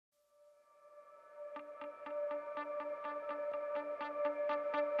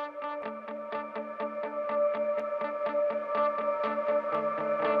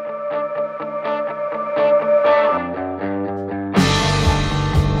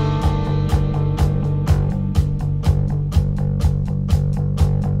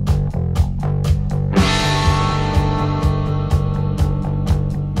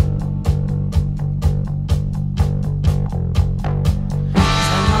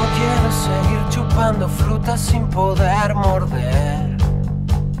masticando fruta sin poder morder.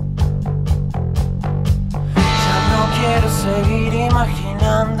 Ya no quiero seguir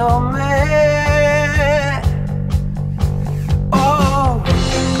imaginándome. Oh,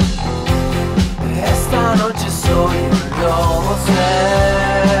 esta noche soy un lobo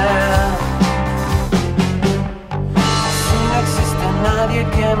zen. Si no existe nadie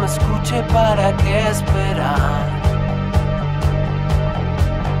que me escuche, ¿para qué esperar?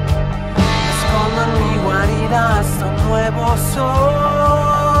 En mi guarida hasta un nuevo sol.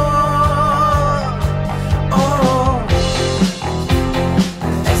 Oh,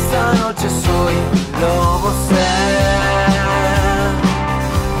 esta noche soy un lobo zen.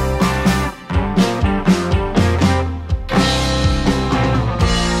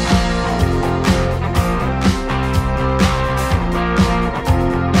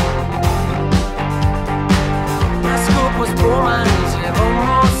 Me escupo espuma y llevo un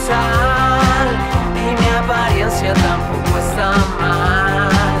bozal. Tampoco está mal.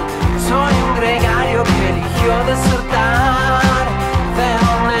 Soy un gregario que eligió desertar de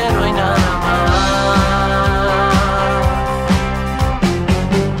donde no hay nada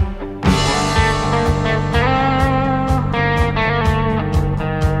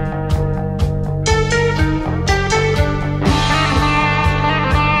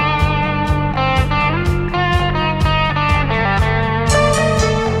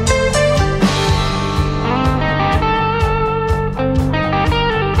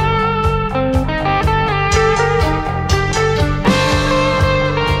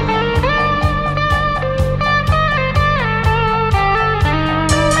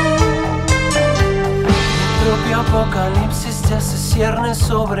apocalipsis ya se cierne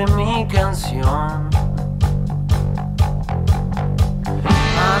sobre mi canción.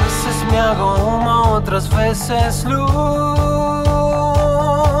 A veces me hago humo, otras veces luz.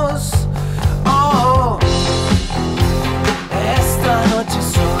 Oh, esta noche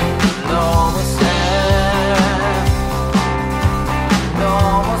soy un lobo zen.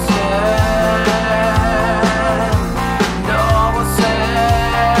 Lobo zen. Lobo zen.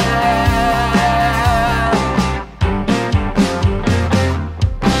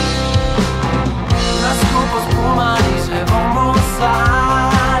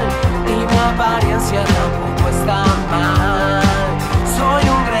 Tampoco está mal. Soy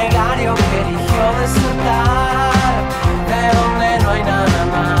un gregario que eligió desertar de donde no hay nada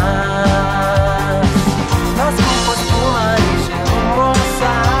más. Los grupos fuman y llevo un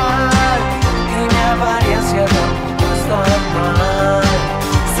bozal y mi apariencia tampoco está mal.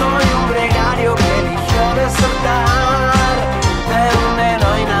 Soy un gregario que eligió desertar de donde no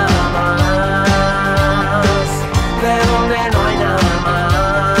hay nada más. De donde no hay nada más.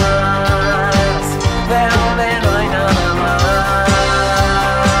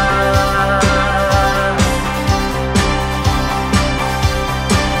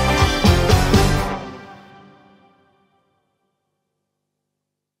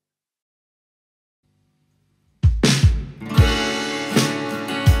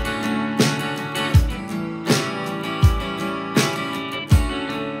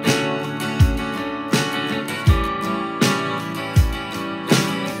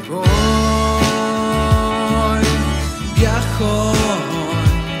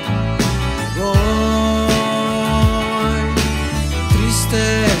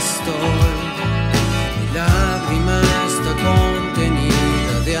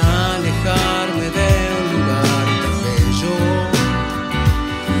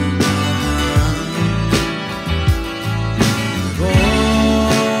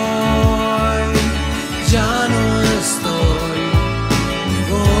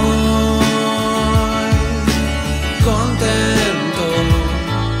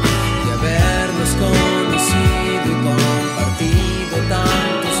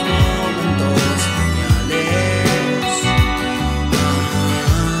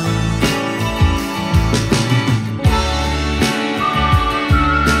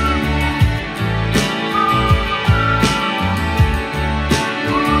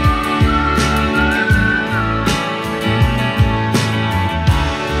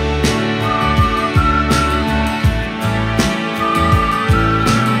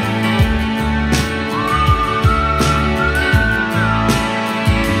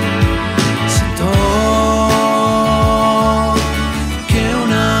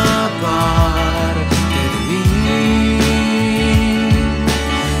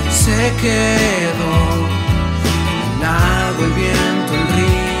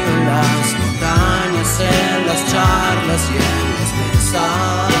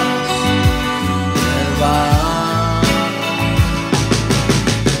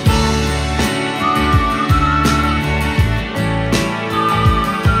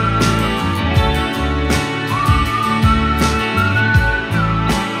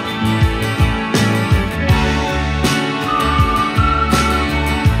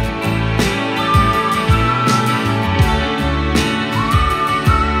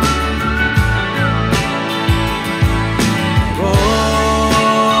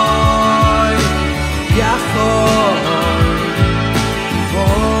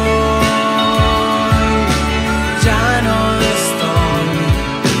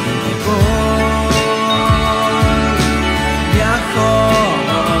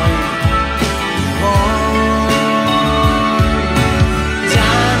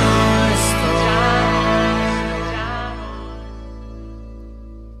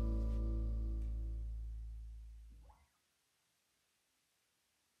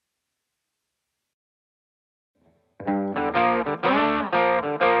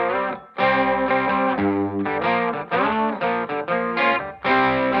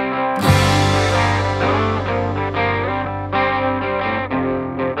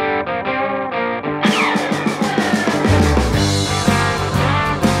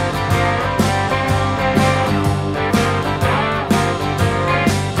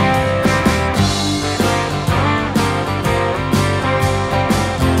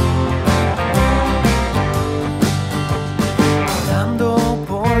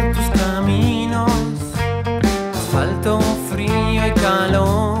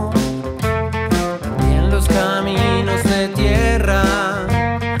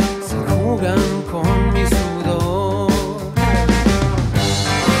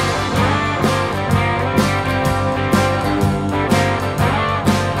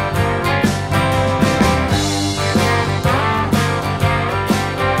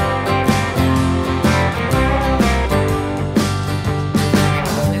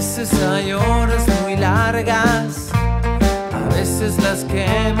 hay horas muy largas, a veces las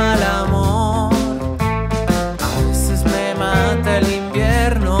quema el amor, a veces me mata el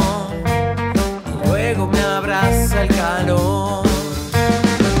invierno y luego me abraza el calor.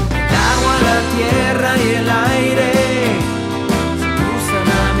 El agua, la tierra y el aire se cruzan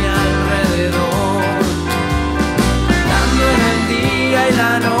a mi alrededor, dando en el día y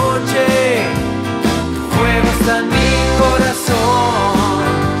la noche, fuego está en mi corazón.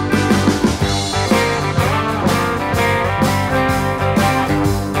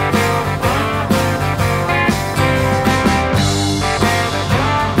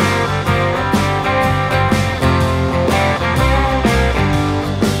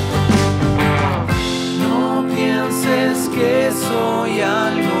 Soy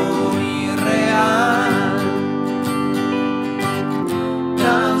algo irreal,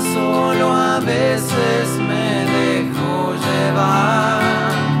 tan solo a veces me dejo llevar.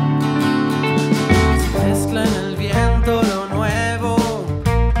 Se mezcla en el viento lo nuevo,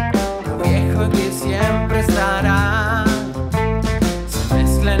 lo viejo que siempre estará. Se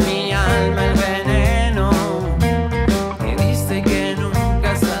mezcla en mi alma el veneno que diste y que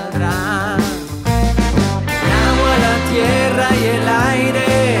nunca saldrá. Tierra y el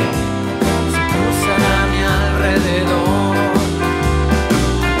aire se cruzan a mi alrededor,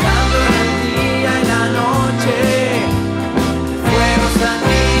 dando el día y la noche, el fuego está en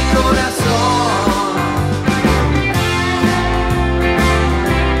mi corazón.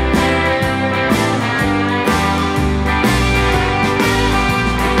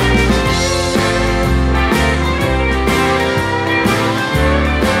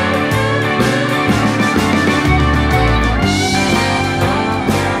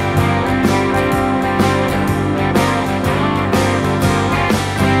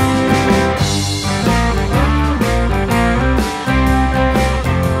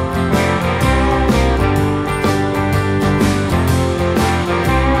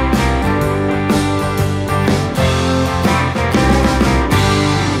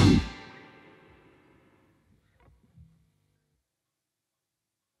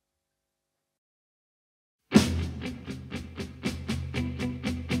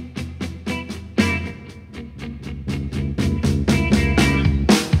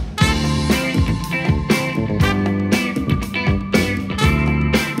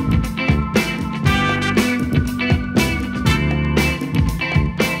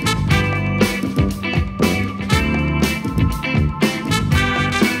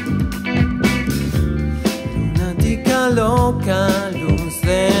 Loca luz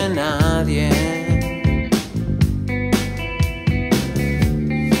de nadie,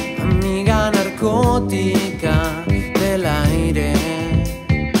 amiga narcótica del aire,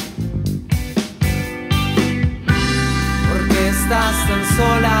 porque estás tan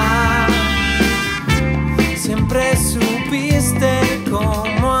sola, siempre supiste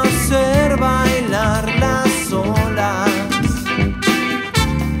cómo hacer bailar las olas,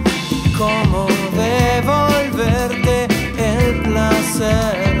 cómo devolverte el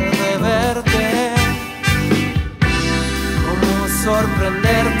placer de verte, cómo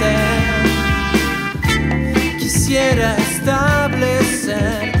sorprenderte. Quisiera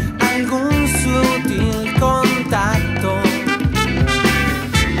establecer algún sutil contacto,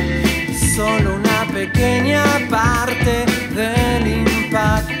 solo una pequeña parte del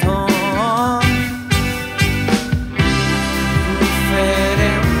impacto.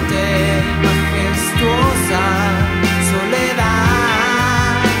 Diferente y majestuosa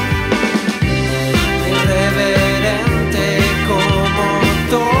soledad, irreverente como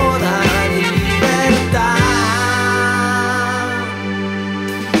toda libertad.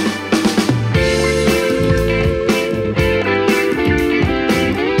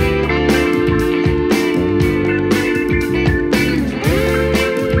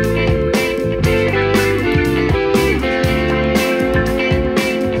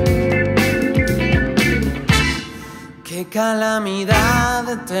 Qué calamidad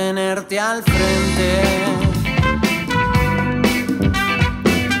de tenerte al frente,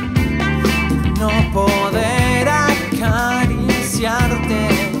 no poder acariciarte,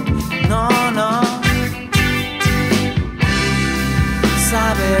 no, no,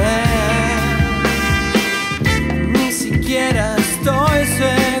 saber, ni siquiera estoy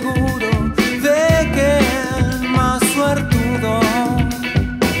seguro de que el más suertudo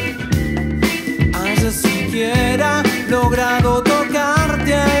haya siquiera logrado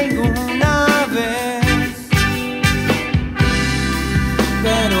tocarte alguna vez,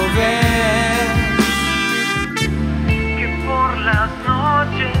 pero ves que por las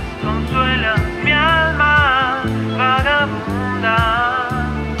noches consuelas mi alma vagabunda,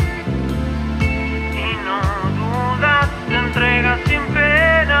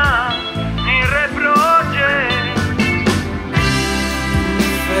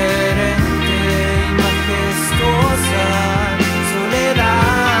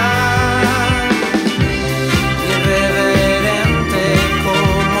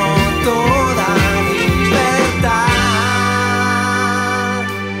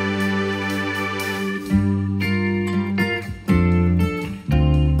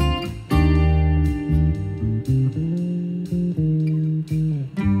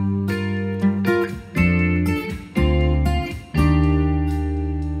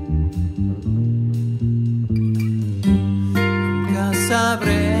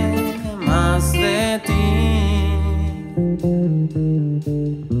 sabré más de ti.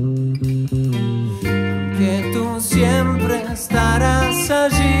 Que tú siempre estarás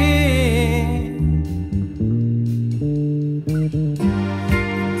allí,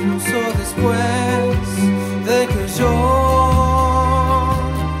 incluso después de que yo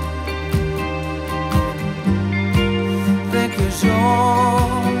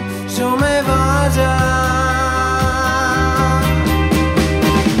me vaya.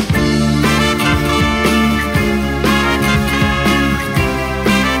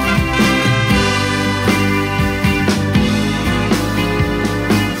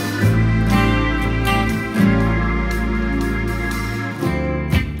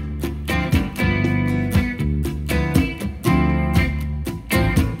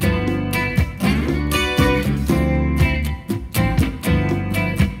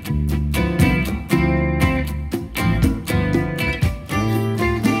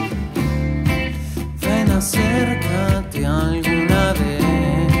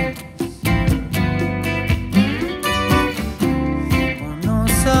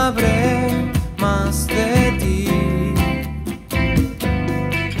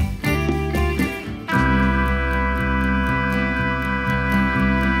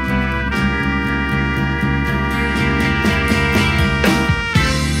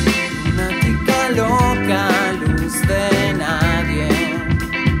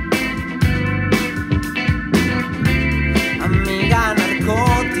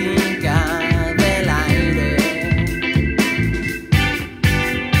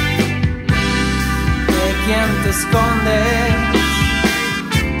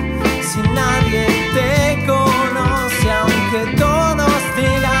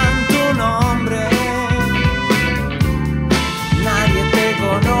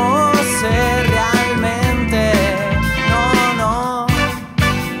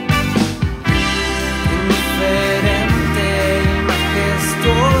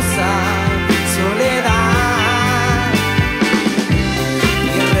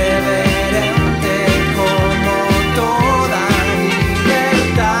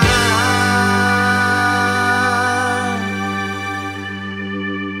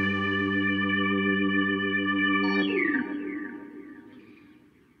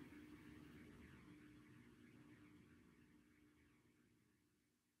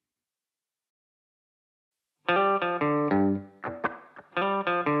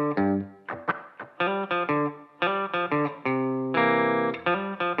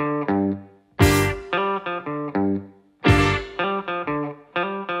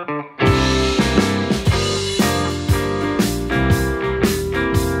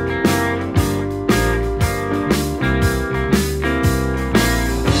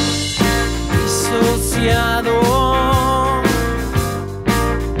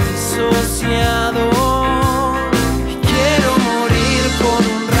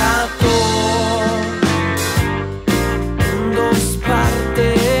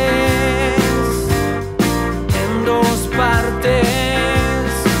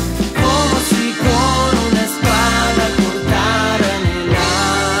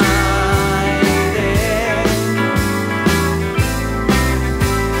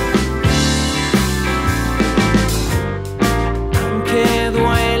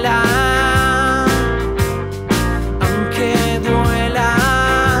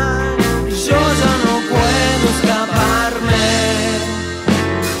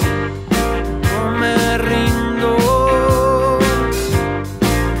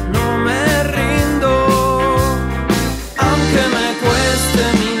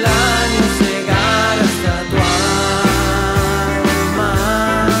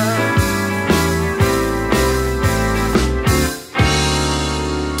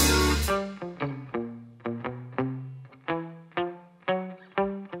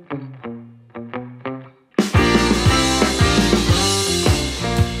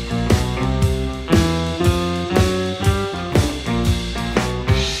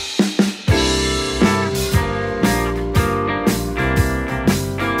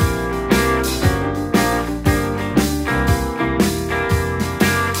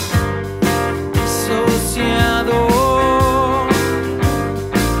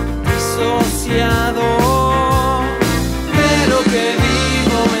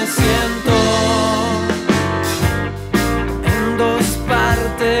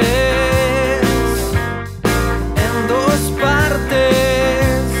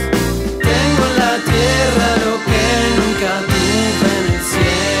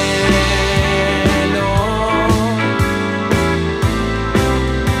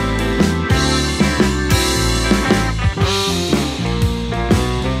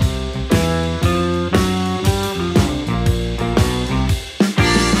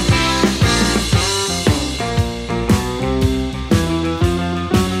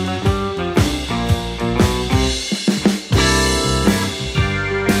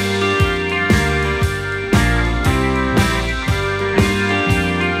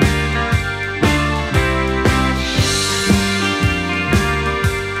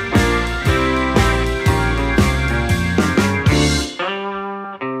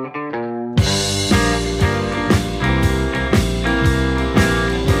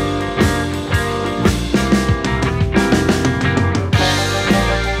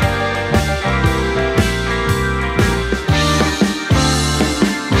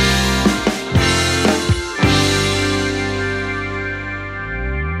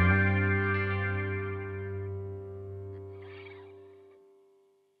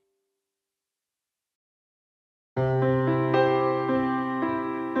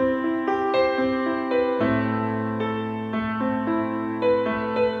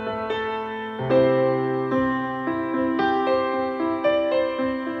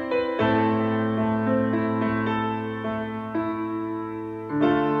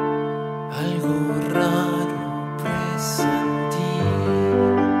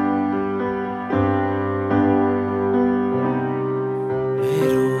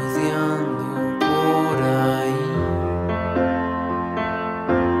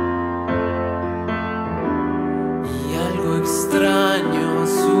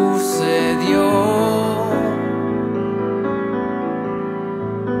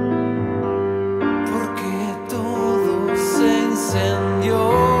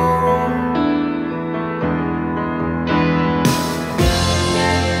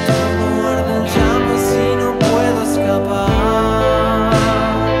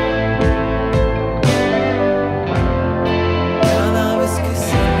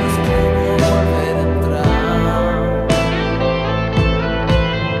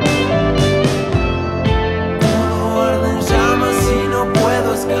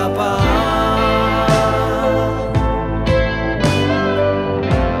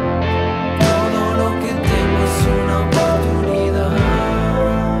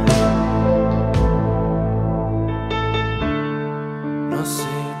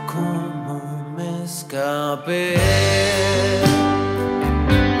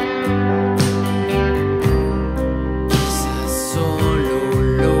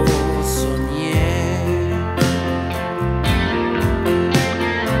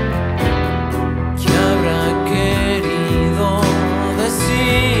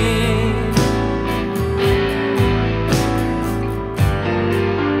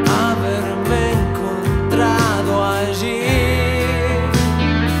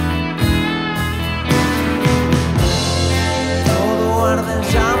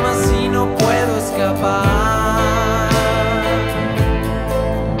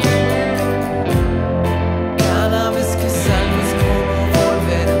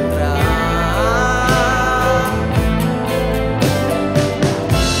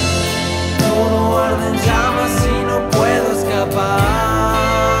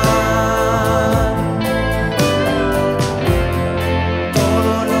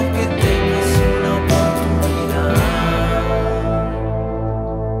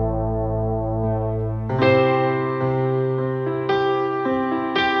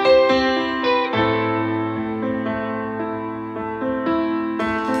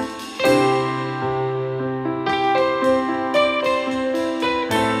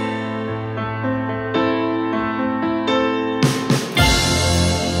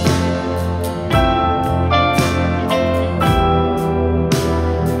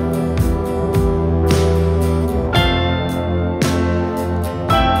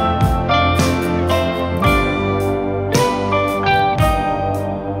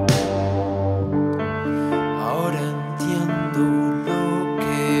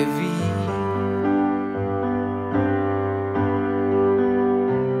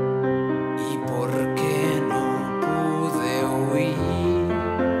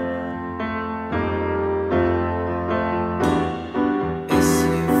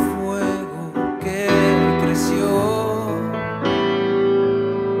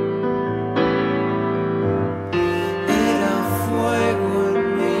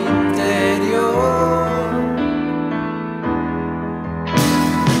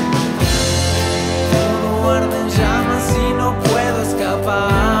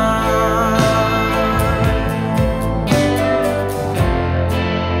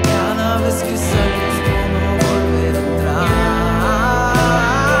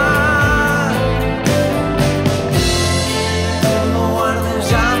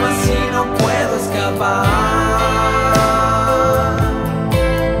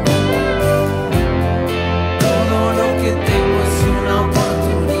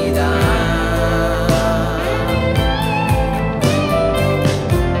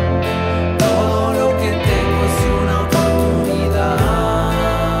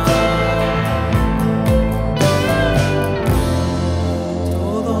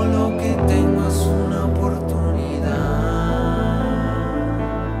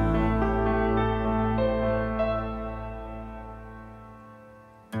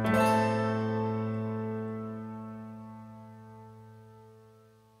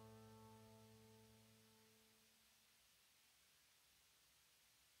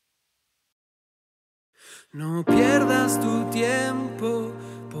 No pierdas tu tiempo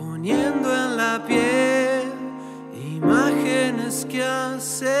poniendo en la piel imágenes que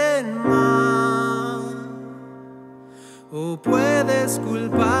hacen mal. O puedes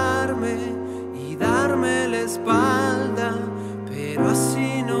culparme y darme la espalda, pero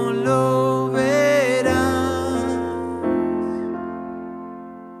así no lo verás.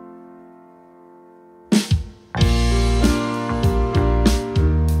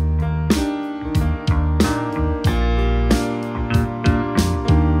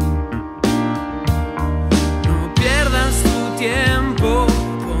 No pierdas tu tiempo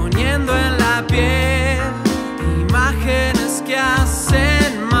poniendo en la piel imágenes que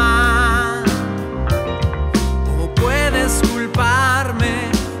hacen mal. O puedes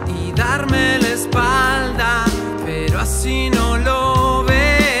culparme y darme la espalda, pero así no lo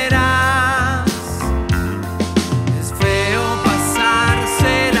verás. Es feo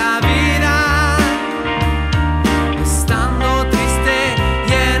pasarse la vida estando triste y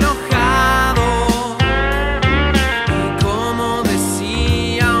enojado, y como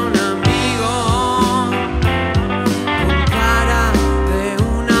decía un amigo, con cara de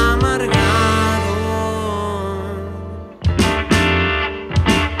un amargado.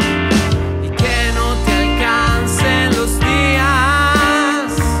 Y que no te alcancen los días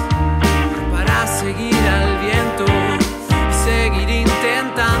para seguir al viento y seguir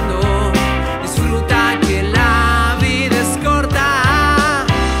intentando. Disfruta que la vida es corta,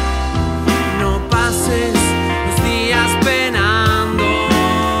 no pases los días penando.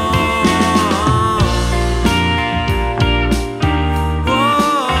 Oh,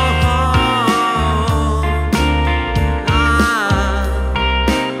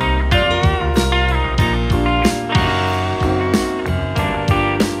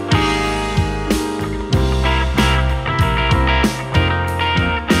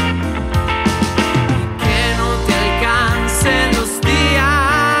 que no te alcancen los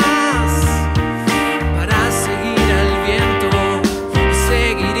días para seguir al viento y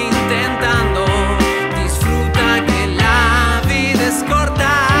seguir intentando. Disfruta que la vida es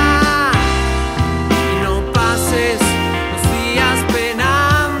corta y no pases los días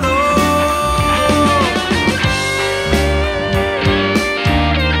penando.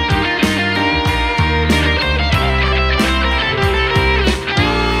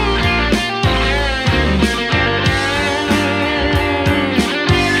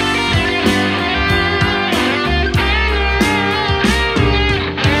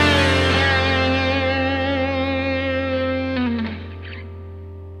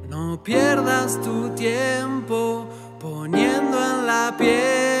 No pierdas tu tiempo poniendo en la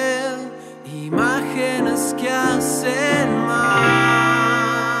piel imágenes que hacen mal.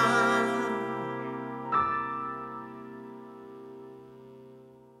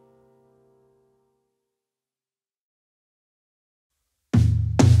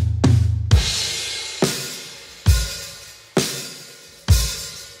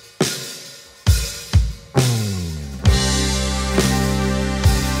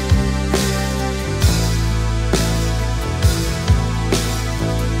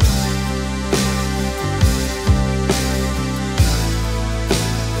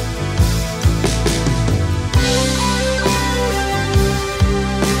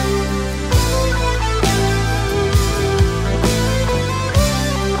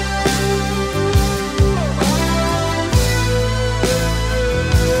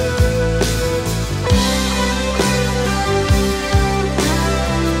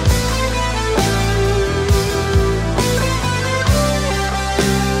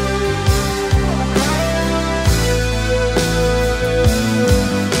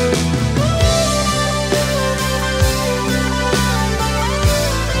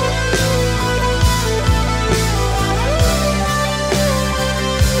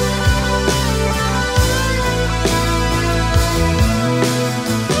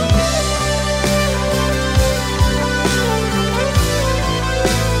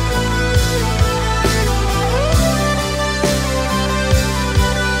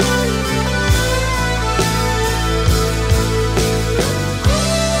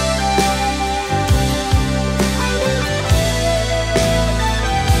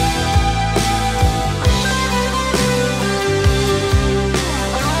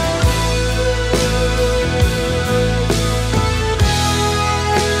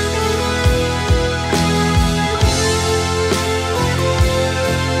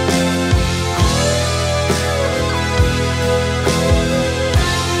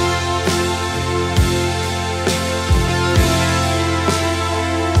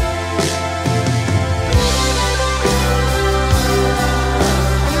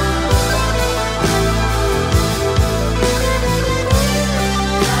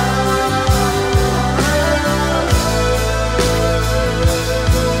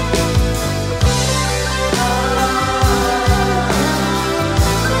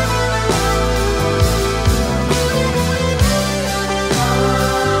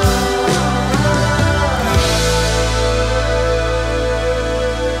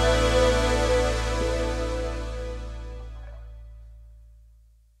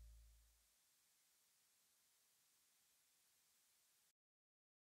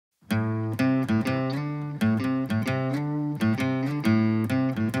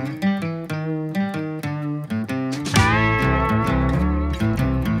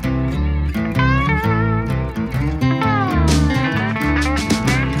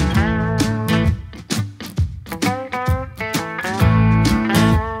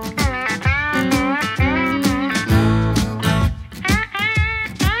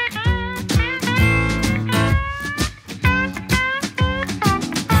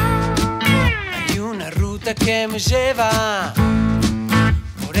 que me lleva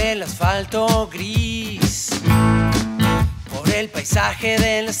por el asfalto gris, por el paisaje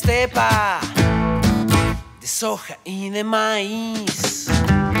de la estepa de soja y de maíz.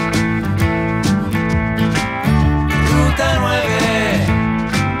 Ruta 9,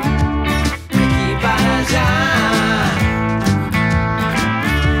 de aquí para allá.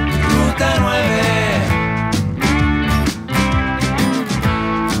 Ruta 9,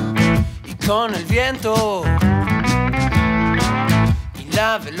 y con el viento y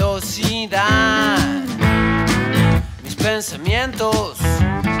la velocidad, mis pensamientos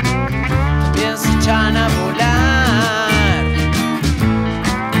también se echan a volar.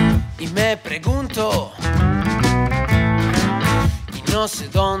 Y me pregunto, y no sé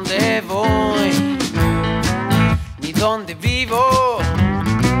dónde voy, ni dónde vivo,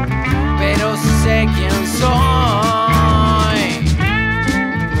 pero sí sé quién soy.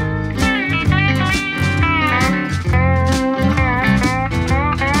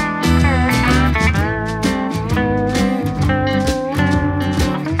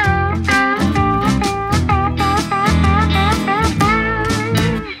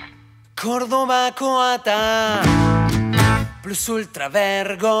 Córdoba, Coata, plus ultra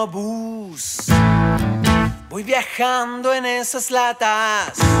vergo bus. Voy viajando en esas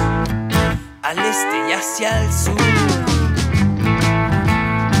latas, al este y hacia el sur.